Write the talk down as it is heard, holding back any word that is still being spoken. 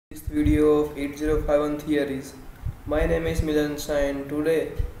video of 8051 theories. My name is Milan and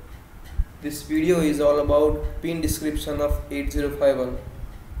today this video is all about pin description of 8051.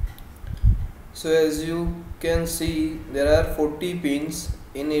 So as you can see, there are 40 pins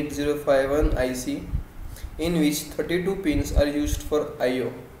in 8051 IC, in which 32 pins are used for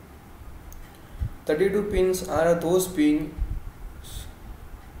I/O. 32 pins are those pins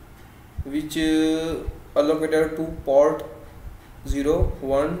which allocated to port 0,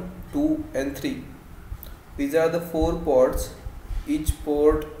 1, 2 and 3. These are the 4 ports. Each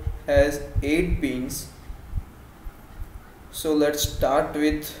port has 8 pins. So let's start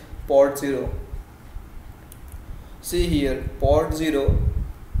with port 0. See here, port 0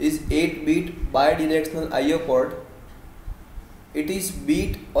 is 8-bit bidirectional I/O port. It is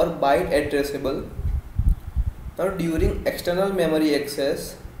bit or byte addressable. Now during external memory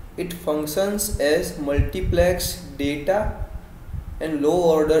access, it functions as multiplexed data and low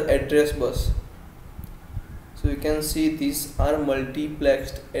order address bus. So you can see these are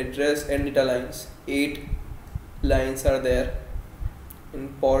multiplexed address and data lines. 8 lines are there in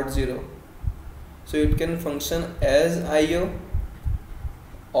port 0. So it can function as I/O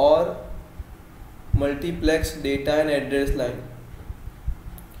or multiplex data and address line.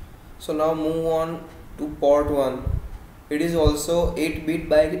 So now move on to port 1. It is also 8-bit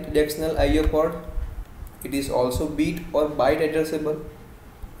bidirectional I/O port. It is also bit or byte addressable.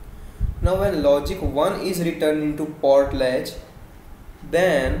 Now when logic 1 is returned into port latch,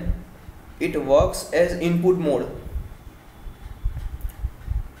 then it works as input mode.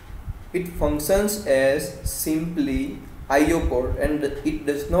 It functions as simply I/O port and it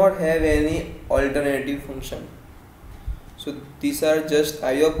does not have any alternative function. So these are just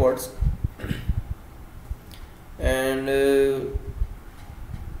I/O ports and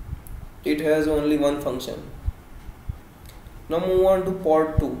it has only one function. Now move on to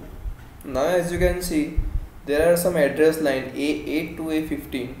port 2. Now as you can see, there are some address line A8 to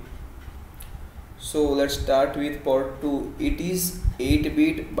A15. So let's start with port 2. It is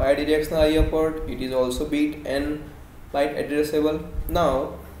 8-bit bidirectional I/O port. It is also bit and byte addressable.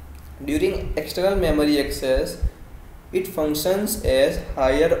 Now during external memory access, it functions as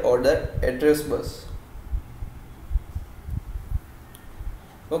higher order address bus.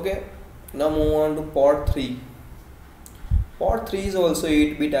 Okay, now move on to port 3. Port 3 is also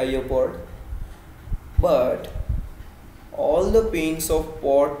 8-bit I/O port, but all the pins of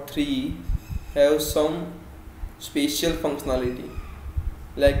port 3 have some special functionality.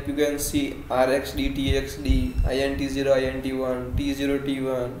 Like you can see RxD, TXD, INT0, INT1, T0,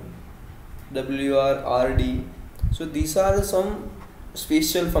 T1, WR, RD. So these are some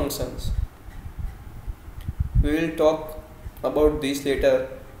special functions. We will talk about this later.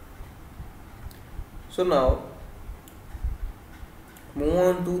 So now move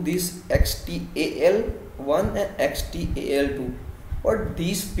on to this XTAL1 and XTAL2. What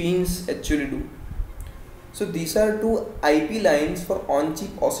these pins actually do? So these are two IP lines for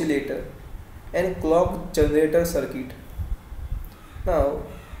on-chip oscillator and clock generator circuit. Now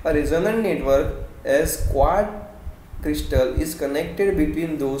a resonant network as quad crystal is connected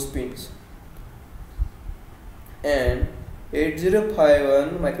between those pins, and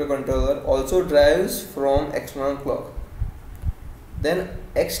 8051 microcontroller also drives from external clock. Then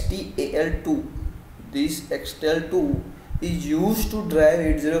XTAL2, this XTAL2 is used to drive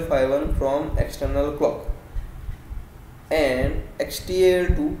 8051 from external clock, and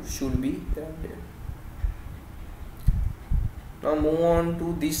XTAL2 should be grounded. Now move on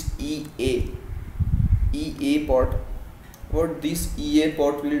to this EA port. What this EA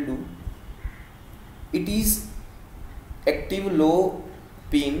port will do? It is active low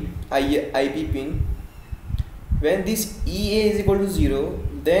pin, IP pin. When this EA is equal to 0,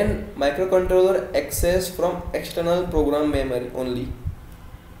 then microcontroller access from external program memory only,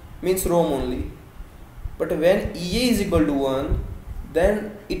 means ROM only. But when EA is equal to 1,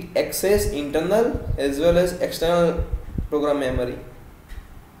 then it access internal as well as external program memory,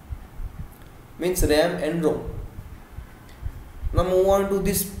 means RAM and ROM. Now move on to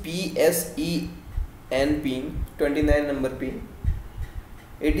this PSEN pin, 29 number pin.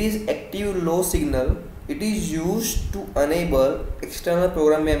 It is active low signal. It is used to enable external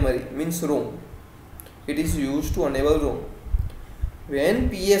program memory, means ROM. It is used to enable ROM. When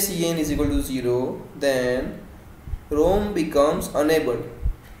PSEN is equal to 0, then ROM becomes enabled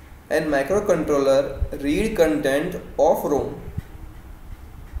and microcontroller read content of ROM.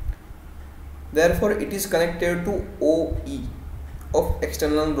 Therefore it is connected to OE of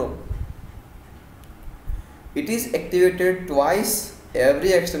external ROM. It is activated twice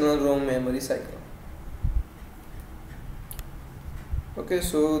every external ROM memory cycle. Okay. Okay,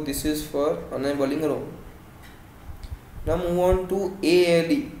 so this is for enabling ROM. Now move on to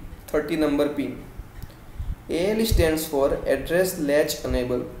ALE 30 number pin. ALE stands for address latch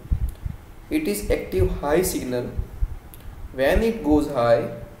enable. It is active high signal. When it goes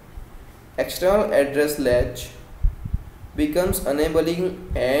high, external address latch becomes enabling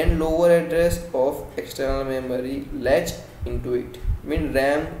and lower address of external memory latch into it, mean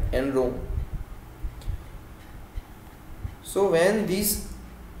RAM and ROM. So when this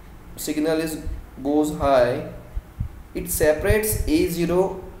signal goes high, it separates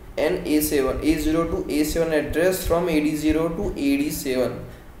A0 and A7, A0 to A7 address from AD0 to AD7.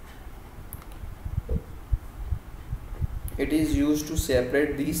 It is used to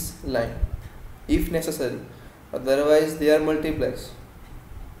separate this line if necessary, otherwise they are multiplex.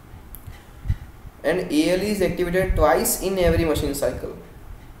 And ALE is activated twice in every machine cycle.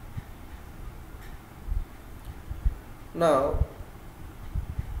 Now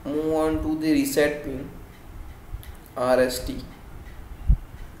move on to the reset pin, RST.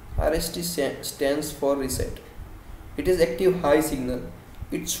 RST stands for reset. It is active high signal.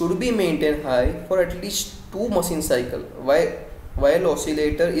 It should be maintained high for at least 2 machine cycle while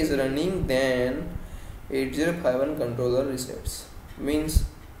oscillator is running, then 8051 controller resets. Means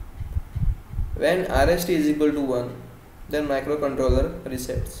when RST is equal to 1, then microcontroller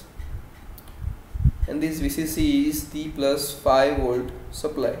resets. And this VCC is the plus 5 volt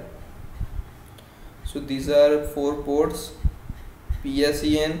supply. So these are 4 ports: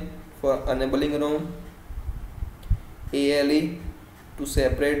 PSEN for enabling ROM, ALE to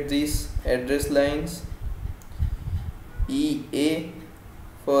separate these address lines, EA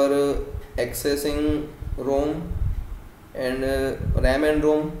for accessing ROM and RAM and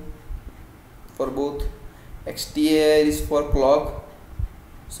ROM for both, XTAI is for clock,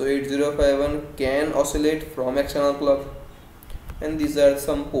 so 8051 can oscillate from external clock. And these are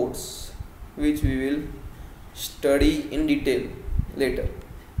some ports which we will study in detail later.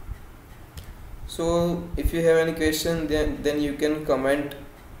 So if you have any question, then you can comment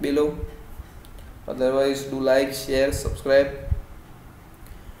below. Otherwise do like, share, subscribe,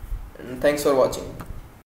 and thanks for watching.